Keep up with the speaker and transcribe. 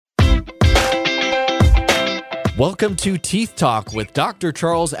Welcome to Teeth Talk with Dr.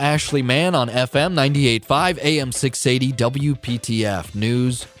 Charles Ashley Mann on FM 98.5 AM 680 WPTF.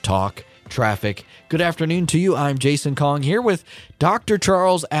 News, talk, traffic. Good afternoon to you. I'm Jason Kong here with Dr.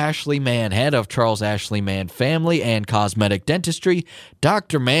 Charles Ashley Mann, head of Charles Ashley Mann Family and Cosmetic Dentistry.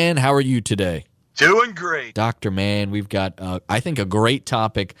 Dr. Mann, how are you today? Doing great. Dr. Mann, we've got, I think, a great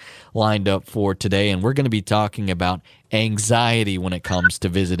topic lined up for today, and we're going to be talking about anxiety when it comes to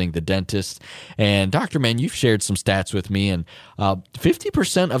visiting the dentist. And Dr. Mann, you've shared some stats with me, and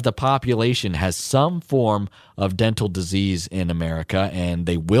 50% of the population has some form of dental disease in America, and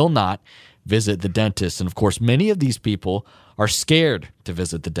they will not visit the dentist. And of course, many of these people are scared to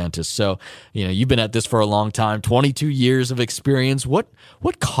visit the dentist. So, you've been at this for a long time, 22 years of experience. What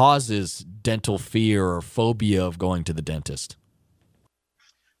causes dental fear or phobia of going to the dentist?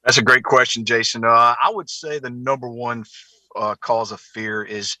 That's a great question, Jason. I would say the number one cause of fear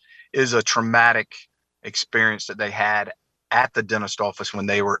is a traumatic experience that they had at the dentist office when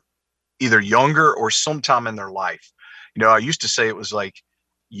they were either younger or sometime in their life. I used to say it was like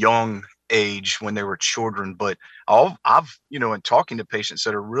young age when they were children, but I've in talking to patients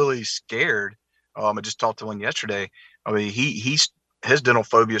that are really scared. I just talked to one yesterday. I mean, his dental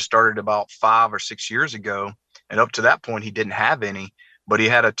phobia started about 5 or 6 years ago, and up to that point he didn't have any, but he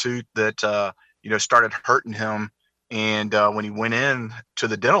had a tooth that started hurting him, and when he went in to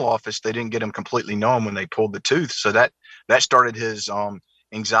the dental office, they didn't get him completely numb when they pulled the tooth, so that started his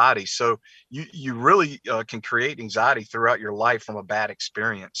anxiety. So you really can create anxiety throughout your life from a bad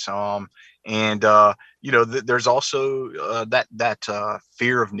experience. There's also that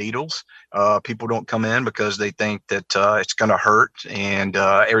fear of needles. People don't come in because they think that it's going to hurt, and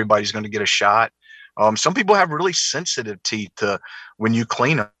everybody's going to get a shot. Some people have really sensitive teeth when you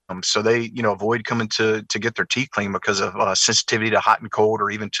clean them, so they avoid coming to get their teeth cleaned because of sensitivity to hot and cold, or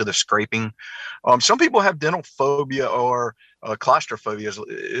even to the scraping. Some people have dental phobia, or claustrophobia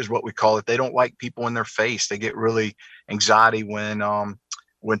is what we call it. They don't like people in their face. They get really anxiety when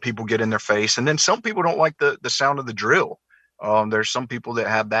people get in their face. And then some people don't like the sound of the drill. There's some people that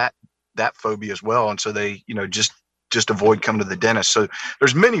have that phobia as well, and so they just avoid coming to the dentist. So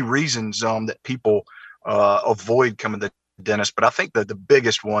there's many reasons that people avoid coming to the dentist, but I think that the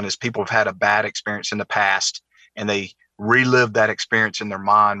biggest one is people have had a bad experience in the past, and they relive that experience in their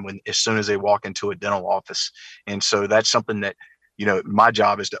mind as soon as they walk into a dental office. And so that's something that my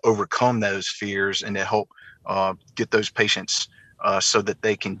job is to overcome those fears and to help get those patients so that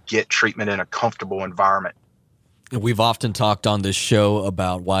they can get treatment in a comfortable environment. We've often talked on this show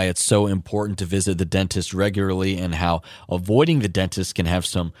about why it's so important to visit the dentist regularly, and how avoiding the dentist can have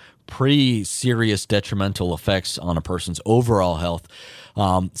some pretty serious detrimental effects on a person's overall health.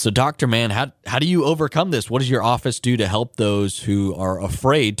 So Dr. Mann, how do you overcome this? What does your office do to help those who are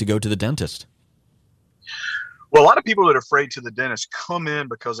afraid to go to the dentist? Well, a lot of people that are afraid to the dentist come in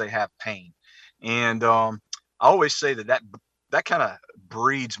because they have pain. And I always say that kind of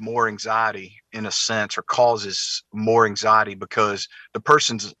breeds more anxiety in a sense, or causes more anxiety, because the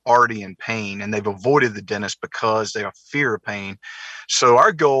person's already in pain and they've avoided the dentist because they have fear of pain. So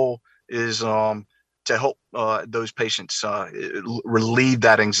our goal is to help those patients relieve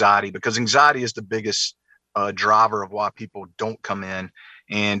that anxiety, because anxiety is the biggest driver of why people don't come in.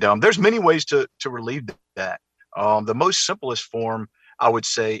 And there's many ways to relieve that. The most simplest form, I would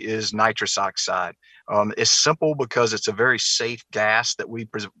say, is nitrous oxide. It's simple because it's a very safe gas that we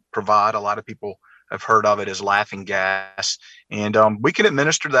provide. A lot of people have heard of it as laughing gas, and we can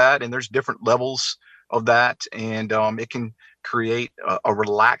administer that, and there's different levels of that, and it can create a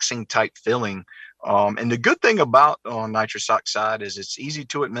relaxing type feeling. And the good thing about nitrous oxide is it's easy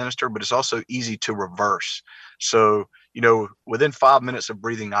to administer, but it's also easy to reverse. So, within 5 minutes of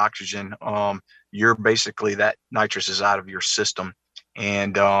breathing oxygen, you're basically, that nitrous is out of your system,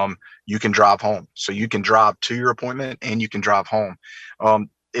 and you can drive home. So you can drive to your appointment and you can drive home.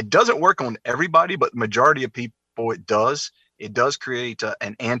 It doesn't work on everybody, but the majority of people it does. It does create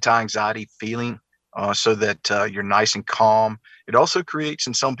an anti-anxiety feeling, so that you're nice and calm. It also creates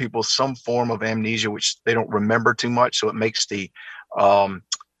in some people some form of amnesia, which they don't remember too much, so it makes the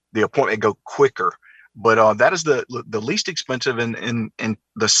appointment go quicker. But that is the least expensive and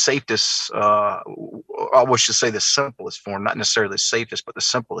the safest, I should say the simplest form, not necessarily the safest, but the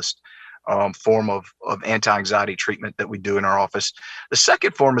simplest form of anti-anxiety treatment that we do in our office. The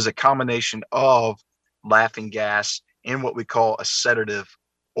second form is a combination of laughing gas and what we call a sedative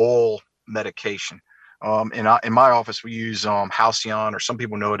oil medication. In my office, we use Halcyon, or some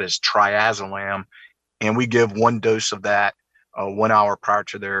people know it as Triazolam, and we give one dose of that 1 hour prior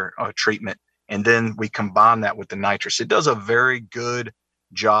to their treatment. And then we combine that with the nitrous. It does a very good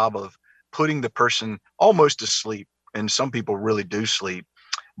job of putting the person almost to sleep. And some people really do sleep.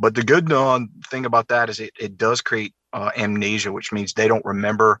 But the good thing about that is it does create amnesia, which means they don't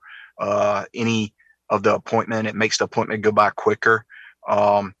remember any of the appointment. It makes the appointment go by quicker.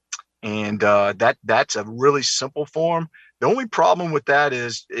 That's a really simple form. The only problem with that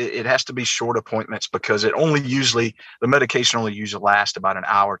is it has to be short appointments because the medication only usually lasts about an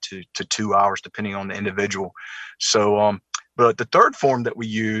hour to 2 hours, depending on the individual. So, but the third form that we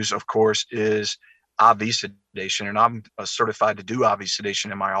use, of course, is IV sedation, and I'm certified to do IV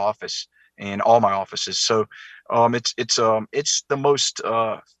sedation in my office and all my offices. So, it's the most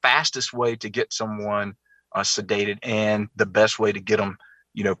fastest way to get someone sedated, and the best way to get them,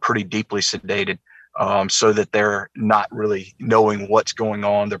 pretty deeply sedated, so that they're not really knowing what's going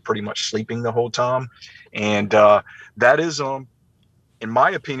on. They're pretty much sleeping the whole time. And that is, in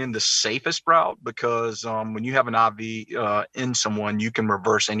my opinion, the safest route because when you have an IV in someone, you can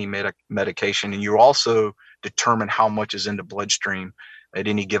reverse any medication, and you also determine how much is in the bloodstream at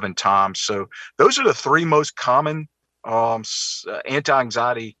any given time. So those are the three most common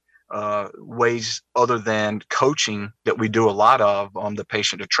anti-anxiety ways, other than coaching, that we do a lot of on the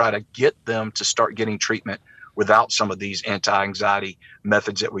patient to try to get them to start getting treatment without some of these anti-anxiety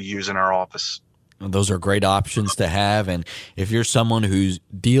methods that we use in our office. Those are great options to have. And if you're someone who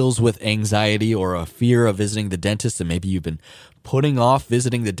deals with anxiety or a fear of visiting the dentist, and maybe you've been putting off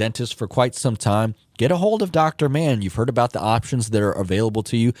visiting the dentist for quite some time, get a hold of Dr. Mann. You've heard about the options that are available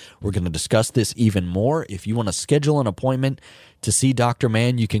to you. We're going to discuss this even more. If you want to schedule an appointment to see Dr.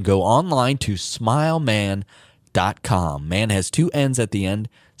 Mann, you can go online to smileman.com. Mann has two N's at the end.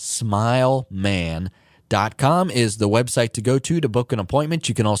 Smileman.com is the website to go to book an appointment.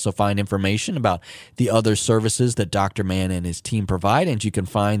 You can also find information about the other services that Dr. Mann and his team provide, and you can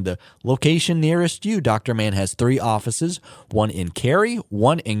find the location nearest you. Dr. Mann has 3 offices, one in Cary,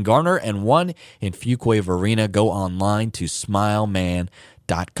 one in Garner, and one in Fuquay-Varina. Go online to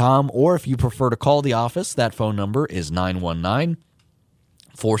smileman.com, or if you prefer to call the office, that phone number is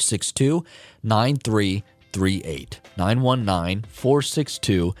 919-462-9338.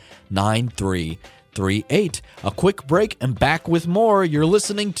 919-462-9338. A quick break and back with more. You're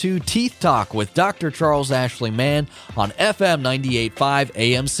listening to Teeth Talk with Dr. Charles Ashley Mann on FM 98.5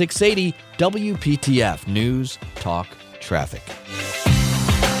 AM 680 WPTF News Talk Traffic.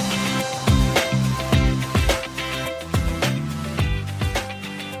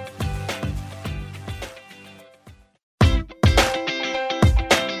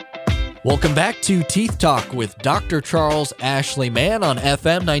 Welcome back to Teeth Talk with Dr. Charles Ashley Mann on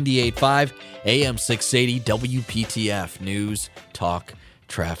FM 98.5 AM 680 WPTF News Talk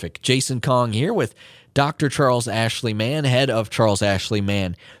Traffic. Jason Kong here with Dr. Charles Ashley Mann, head of Charles Ashley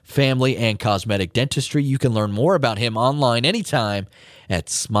Mann Family and Cosmetic Dentistry. You can learn more about him online anytime at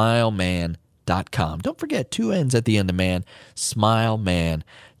smileman.com. Don't forget, 2 N's at the end of man,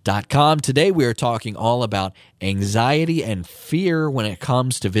 smileman.com. Today we are talking all about anxiety and fear when it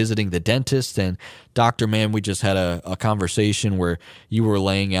comes to visiting the dentist. And Dr. Mann, we just had a conversation where you were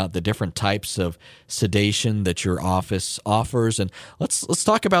laying out the different types of sedation that your office offers. And let's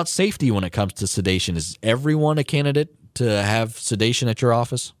talk about safety when it comes to sedation. Is everyone a candidate to have sedation at your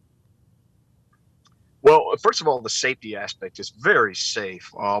office? Well, first of all, the safety aspect is very safe.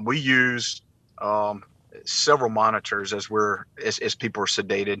 We use several monitors as people are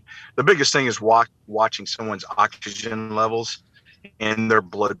sedated. The biggest thing is watching someone's oxygen levels and their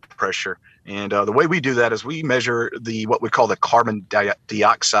blood pressure. And the way we do that is we measure what we call the carbon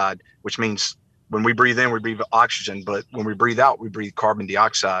dioxide, which means when we breathe in, we breathe oxygen, but when we breathe out, we breathe carbon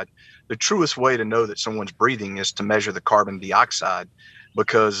dioxide. The truest way to know that someone's breathing is to measure the carbon dioxide,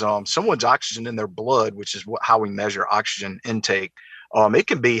 because someone's oxygen in their blood, which is how we measure oxygen intake, it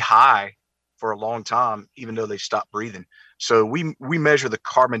can be high for a long time, even though they stop breathing. So we measure the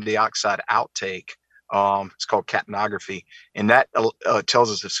carbon dioxide outtake. It's called capnography, and that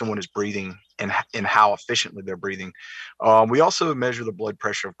tells us if someone is breathing and how efficiently they're breathing. We also measure the blood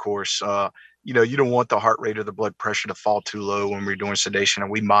pressure, of course. You don't want the heart rate or the blood pressure to fall too low when we're doing sedation,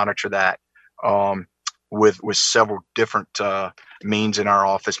 and we monitor that with several different means in our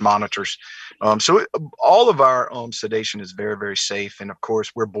office monitors. So all of our sedation is very, very safe. And of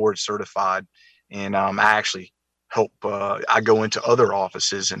course, we're board certified. And I actually help, I go into other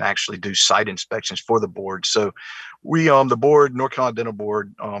offices and actually do site inspections for the board. So we, the board, North Carolina Dental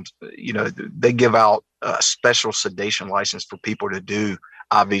Board, they give out a special sedation license for people to do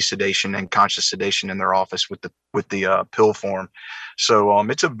IV sedation and conscious sedation in their office with the pill form. So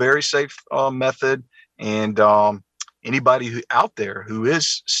it's a very safe method. And anybody out there who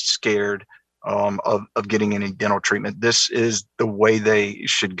is scared of getting any dental treatment. This is the way they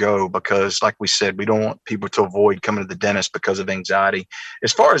should go because, like we said, we don't want people to avoid coming to the dentist because of anxiety.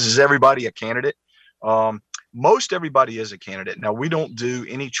 As far as is everybody a candidate? Um, Most everybody is a candidate. Now, we don't do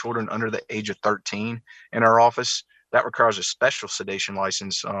any children under the age of 13 in our office. That requires a special sedation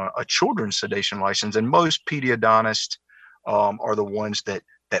license, a children's sedation license, and most pediodontists are the ones that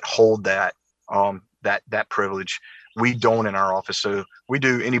hold that privilege. We don't in our office, so we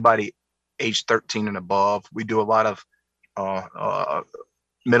do anybody age 13 and above. We do a lot of uh, uh,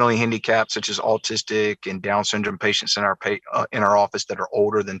 mentally handicapped, such as autistic and Down syndrome patients in our office that are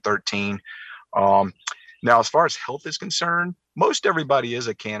older than 13. Um, Now, as far as health is concerned, most everybody is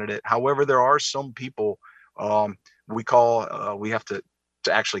a candidate. However, there are some people um, we have to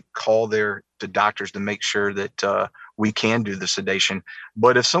actually call to doctors to make sure that we can do the sedation.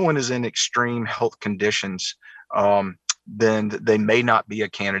 But if someone is in extreme health conditions, then they may not be a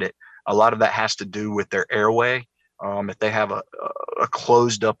candidate. A lot of that has to do with their airway. If they have a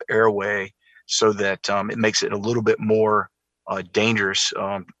closed up airway, so that it makes it a little bit more dangerous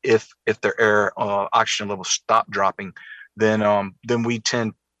if their air oxygen levels stop dropping, then we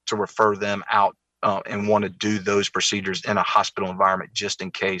tend to refer them out and want to do those procedures in a hospital environment just in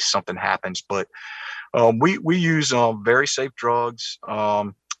case something happens. But we use very safe drugs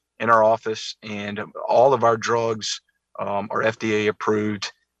in our office, and all of our drugs are FDA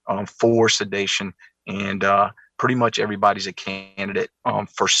approved for sedation, and pretty much everybody's a candidate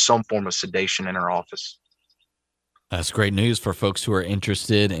for some form of sedation in our office. That's great news for folks who are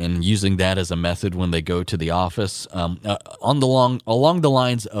interested in using that as a method when they go to the office. Along the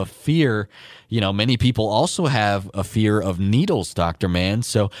lines of fear, many people also have a fear of needles, Dr. Mann.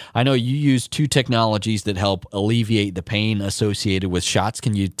 So I know you use two technologies that help alleviate the pain associated with shots.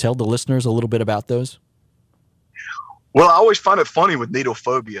 Can you tell the listeners a little bit about those? Well, I always find it funny with needle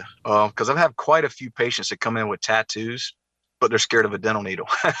phobia because I've had quite a few patients that come in with tattoos, but they're scared of a dental needle.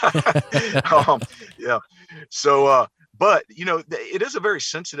 Yeah. So, but it is a very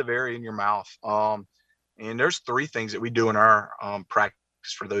sensitive area in your mouth. And there's three things that we do in our practice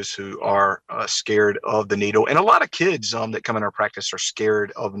for those who are scared of the needle. And a lot of kids that come in our practice are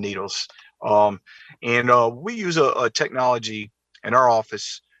scared of needles. Um, and we use a technology in our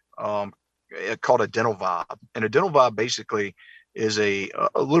office um, called a dental vibe. And a dental vibe basically is a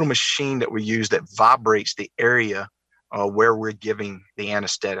little machine that we use that vibrates the area where we're giving the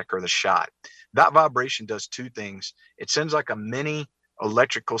anesthetic or the shot. That vibration does two things. It sends like a mini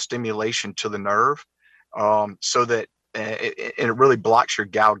electrical stimulation to the nerve, so that it really blocks your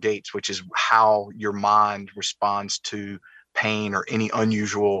Gao gates, which is how your mind responds to pain or any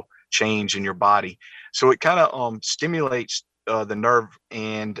unusual change in your body. So it kind of stimulates the nerve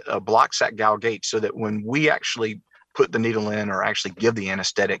and blocks that Gao gate, so that when we actually put the needle in or actually give the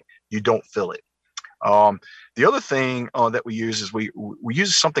anesthetic, you don't feel it. The other thing that we use is we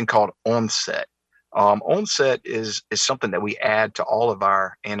use something called onset. Onset is something that we add to all of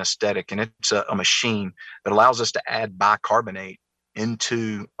our anesthetic, and it's a machine that allows us to add bicarbonate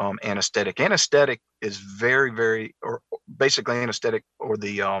into anesthetic. Anesthetic is very, very, or basically anesthetic, or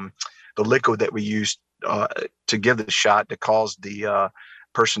the liquid that we use to give the shot to cause the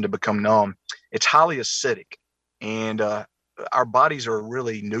person to become numb. It's highly acidic, and our bodies are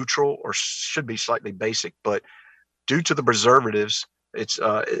really neutral, or should be slightly basic, but due to the preservatives, it's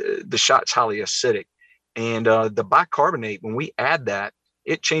the shot's highly acidic. And the bicarbonate, when we add that,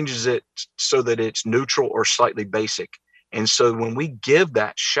 it changes it so that it's neutral or slightly basic. And so when we give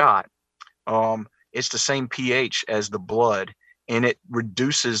that shot, it's the same pH as the blood, and it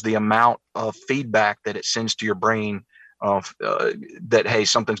reduces the amount of feedback that it sends to your brain that, hey,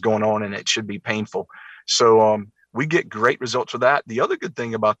 something's going on and it should be painful. So we get great results with that. The other good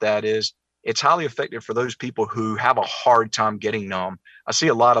thing about that is it's highly effective for those people who have a hard time getting numb. I see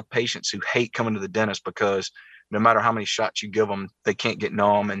a lot of patients who hate coming to the dentist because no matter how many shots you give them, they can't get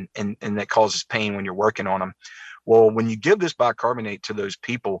numb, and that causes pain when you're working on them. Well, when you give this bicarbonate to those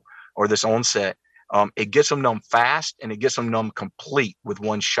people, or this onset, it gets them numb fast, and it gets them numb complete with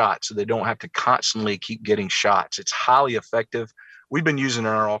one shot, so they don't have to constantly keep getting shots. It's highly effective. We've been using it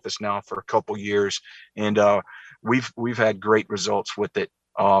in our office now for a couple years, and we've had great results with it.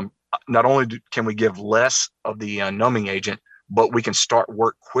 Not only can we give less of the numbing agent, but we can start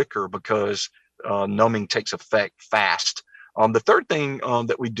work quicker because numbing takes effect fast. The third thing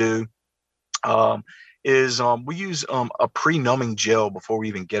that we do is we use a pre-numbing gel before we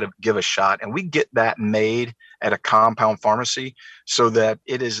even give a shot, and we get that made at a compound pharmacy, so that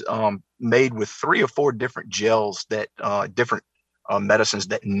it is made with 3 or 4 different gels that different medicines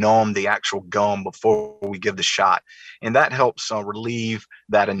that numb the actual gum before we give the shot. And that helps relieve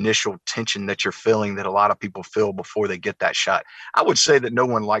that initial tension that you're feeling that a lot of people feel before they get that shot. I would say that no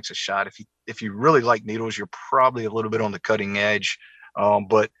one likes a shot. If you really like needles, you're probably a little bit on the cutting edge.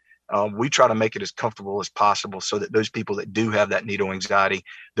 But we try to make it as comfortable as possible so that those people that do have that needle anxiety,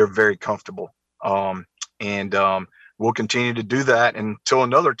 they're very comfortable. And we'll continue to do that until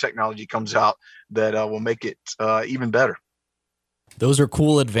another technology comes out that will make it even better. Those are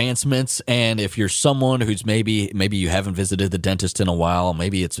cool advancements, and if you're someone who's maybe you haven't visited the dentist in a while,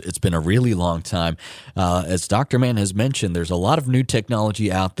 maybe it's been a really long time, as Dr. Mann has mentioned, there's a lot of new technology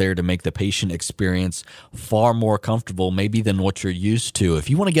out there to make the patient experience far more comfortable maybe than what you're used to. If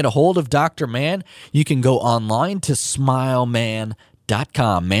you want to get a hold of Dr. Mann, you can go online to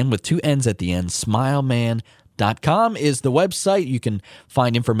smileman.com, man with two N's at the end, smileman.com is the website. You can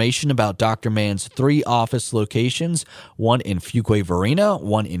find information about Dr. Mann's 3 office locations, one in Fuquay-Varina,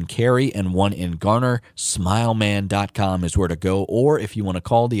 one in Cary, and one in Garner. Smileman.com is where to go. Or if you want to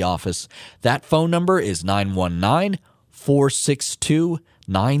call the office, that phone number is 919-462-9338.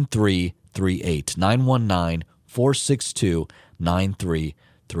 919-462-9338.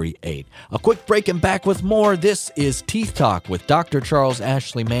 A quick break and back with more. This is Teeth Talk with Dr. Charles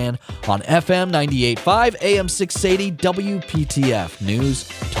Ashley Mann on FM 98.5, AM 680, WPTF News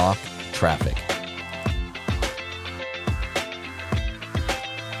Talk Traffic.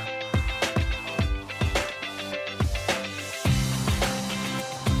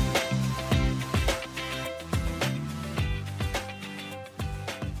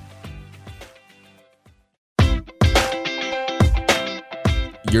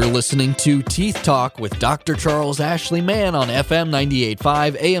 You're listening to Teeth Talk with Dr. Charles Ashley Mann on FM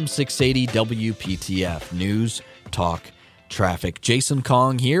 98.5, AM 680, WPTF News Talk Traffic. Jason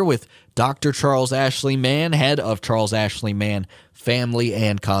Kong here with Dr. Charles Ashley Mann, head of Charles Ashley Mann Family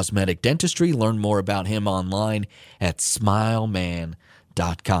and Cosmetic Dentistry. Learn more about him online at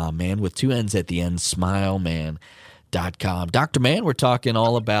smileman.com. Man with two N's at the end, smileman.com. Dr. Mann, we're talking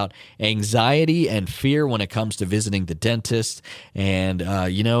all about anxiety and fear when it comes to visiting the dentist. And,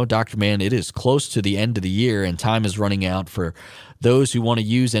 Dr. Mann, it is close to the end of the year and time is running out for those who want to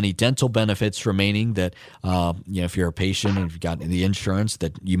use any dental benefits remaining that, if you're a patient and you've got the insurance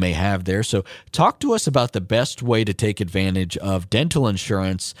that you may have there. So talk to us about the best way to take advantage of dental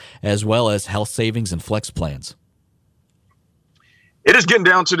insurance as well as health savings and flex plans. It is getting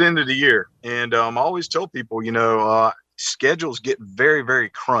down to the end of the year. And I always tell people, schedules get very, very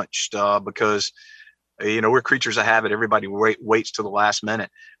crunched because, we're creatures of habit. Everybody waits to the last minute.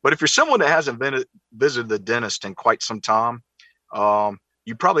 But if you're someone that hasn't visited the dentist in quite some time,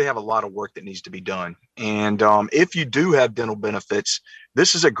 you probably have a lot of work that needs to be done. And if you do have dental benefits,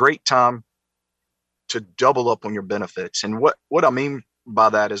 this is a great time to double up on your benefits. And what I mean by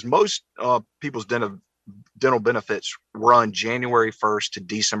that is most people's dental benefits run January 1st to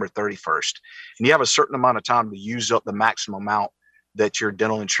December 31st. And you have a certain amount of time to use up the maximum amount that your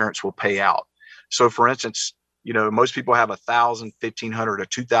dental insurance will pay out. So for instance, most people have $1,000, $1,500 or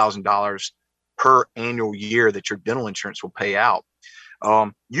 $2,000 per annual year that your dental insurance will pay out.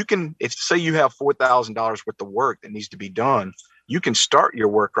 You can, if say you have $4,000 worth of work that needs to be done, you can start your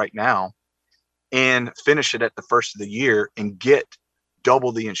work right now and finish it at the first of the year and get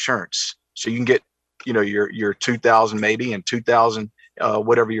double the insurance. So you can get your 2,000 maybe and 2,000,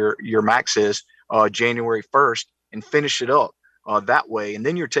 whatever your max is, January 1st and finish it up that way. And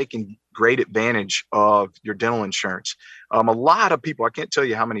then you're taking great advantage of your dental insurance. A lot of people, I can't tell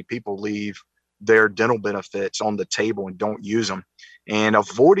you how many people leave their dental benefits on the table and don't use them. And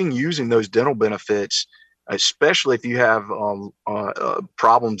avoiding using those dental benefits, especially if you have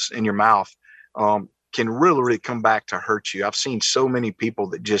problems in your mouth, can really come back to hurt you. I've seen so many people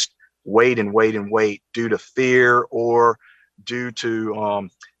that just wait and wait and wait due to fear or due to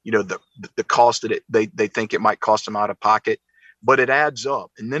the cost that they think it might cost them out of pocket, but it adds up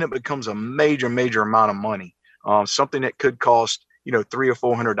and then it becomes a major amount of money. Something that could cost $300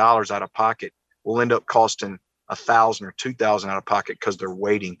 or $400 out of pocket will end up costing $1,000 or $2,000 out of pocket because they're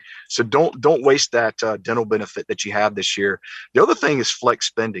waiting. So don't waste that dental benefit that you have this year. The other thing is flex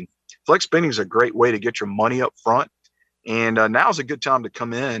spending. Flex spending is a great way to get your money up front, and now is a good time to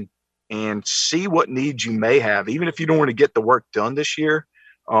come in and see what needs you may have, even if you don't want to get the work done this year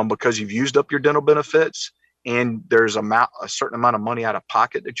because you've used up your dental benefits and there's a certain amount of money out of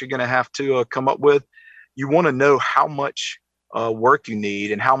pocket that you're going to have to come up with. You want to know how much work you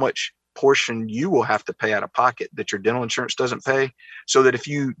need and how much portion you will have to pay out of pocket that your dental insurance doesn't pay, so that if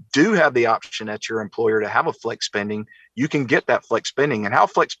you do have the option at your employer to have a flex spending, you can get that flex spending. And how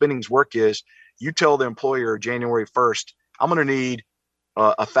flex spendings work is you tell the employer January 1st, I'm going to need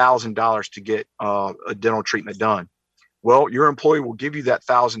 $1,000 to get a dental treatment done. Well, your employee will give you that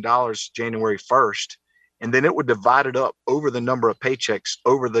 $1,000 January 1st, and then it would divide it up over the number of paychecks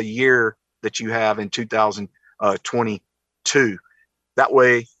over the year that you have in 2022. That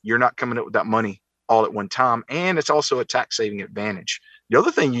way, you're not coming up with that money all at one time, and it's also a tax saving advantage. The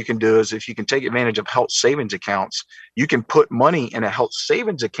other thing you can do is if you can take advantage of health savings accounts, you can put money in a health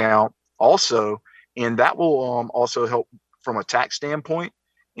savings account also, and that will also help from a tax standpoint.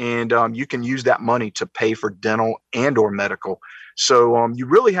 And you can use that money to pay for dental and or medical. So you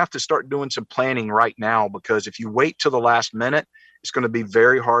really have to start doing some planning right now, because if you wait till the last minute, it's going to be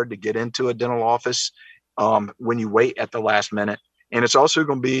very hard to get into a dental office when you wait at the last minute. And it's also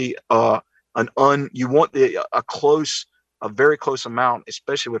going to be you want a very close amount,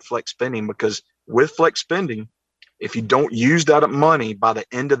 especially with flex spending, because with flex spending, if you don't use that money by the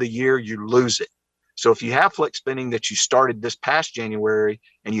end of the year, you lose it. So if you have flex spending that you started this past January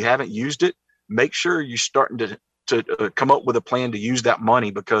and you haven't used it, make sure you're starting to come up with a plan to use that money,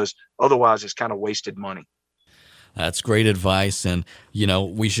 because otherwise it's kind of wasted money. That's great advice. And,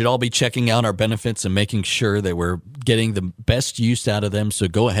 we should all be checking out our benefits and making sure that we're getting the best use out of them. So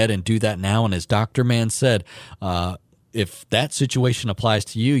go ahead and do that now. And as Dr. Mann said, if that situation applies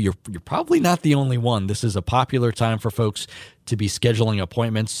to you, you're probably not the only one. This is a popular time for folks to be scheduling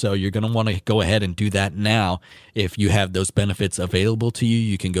appointments, so you're going to want to go ahead and do that now. If you have those benefits available to you,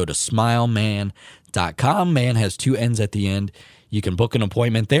 you can go to smileman.com. Man has two N's at the end. You can book an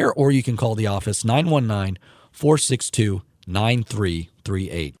appointment there, or you can call the office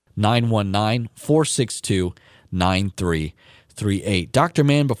 919-462-9338. 919-462-9338. Dr.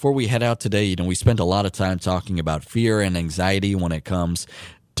 Mann, before we head out today, we spent a lot of time talking about fear and anxiety when it comes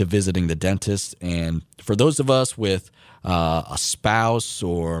to visiting the dentist. And for those of us with a spouse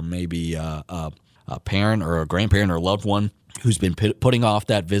or maybe a parent or a grandparent or a loved one who's been putting off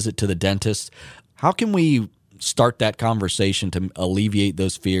that visit to the dentist, how can we start that conversation to alleviate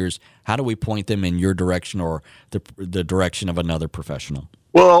those fears? How do we point them in your direction or the direction of another professional?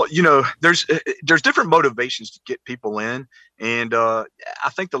 Well, there's different motivations to get people in, and I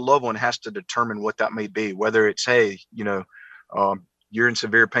think the loved one has to determine what that may be. Whether it's, hey, you're in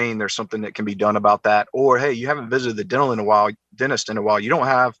severe pain, there's something that can be done about that, or hey, you haven't visited the dentist in a while, you don't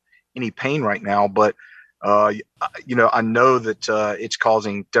have any pain right now, but I know that it's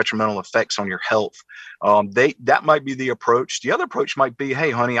causing detrimental effects on your health. That might be the approach. The other approach might be,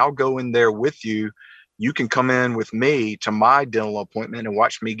 hey, honey, I'll go in there with you. You can come in with me to my dental appointment and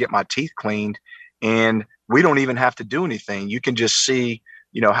watch me get my teeth cleaned. And we don't even have to do anything. You can just see,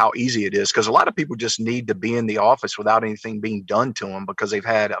 how easy it is. Because a lot of people just need to be in the office without anything being done to them because they've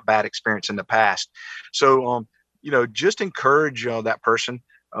had a bad experience in the past. So, just encourage that person,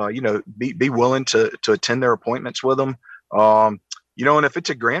 be willing to attend their appointments with them. And if it's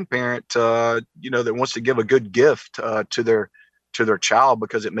a grandparent, that wants to give a good gift to their child,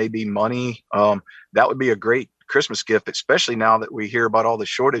 because it may be money, that would be a great Christmas gift, especially now that we hear about all the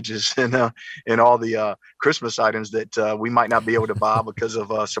shortages and all the Christmas items that we might not be able to buy because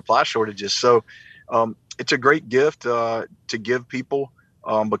of supply shortages. So it's a great gift to give people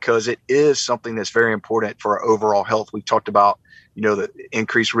because it is something that's very important for our overall health. We've talked about, the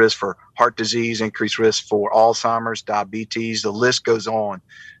increased risk for heart disease, increased risk for Alzheimer's, diabetes, the list goes on.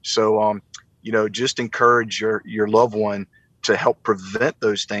 So, just encourage your loved one to help prevent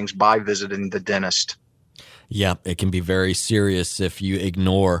those things by visiting the dentist. Yeah, it can be very serious if you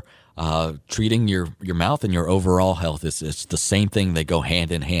ignore treating your mouth and your overall health. It's the same thing. They go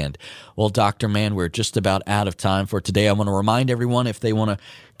hand in hand. Well, Dr. Mann, we're just about out of time for today. I want to remind everyone, if they want to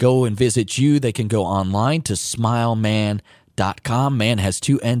go and visit you, they can go online to smileman.com. Man has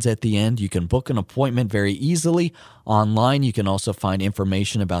two N's at the end. You can book an appointment very easily online. You can also find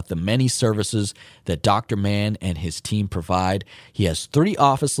information about the many services that Dr. Mann and his team provide. He has 3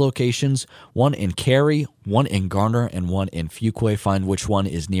 office locations, one in Cary, one in Garner, and one in Fuquay. Find which one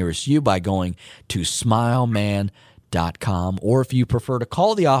is nearest you by going to smileman.com. Or if you prefer to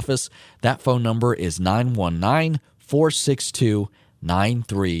call the office, that phone number is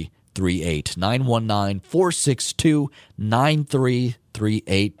 919-462-9338.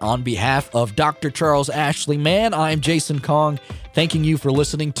 919-462-9338. On behalf of Dr. Charles Ashley Mann, I'm Jason Kong, thanking you for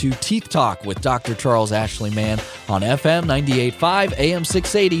listening to Teeth Talk with Dr. Charles Ashley Mann on FM 98.5, AM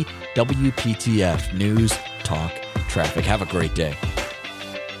 680, WPTF News, Talk, Traffic. Have a great day.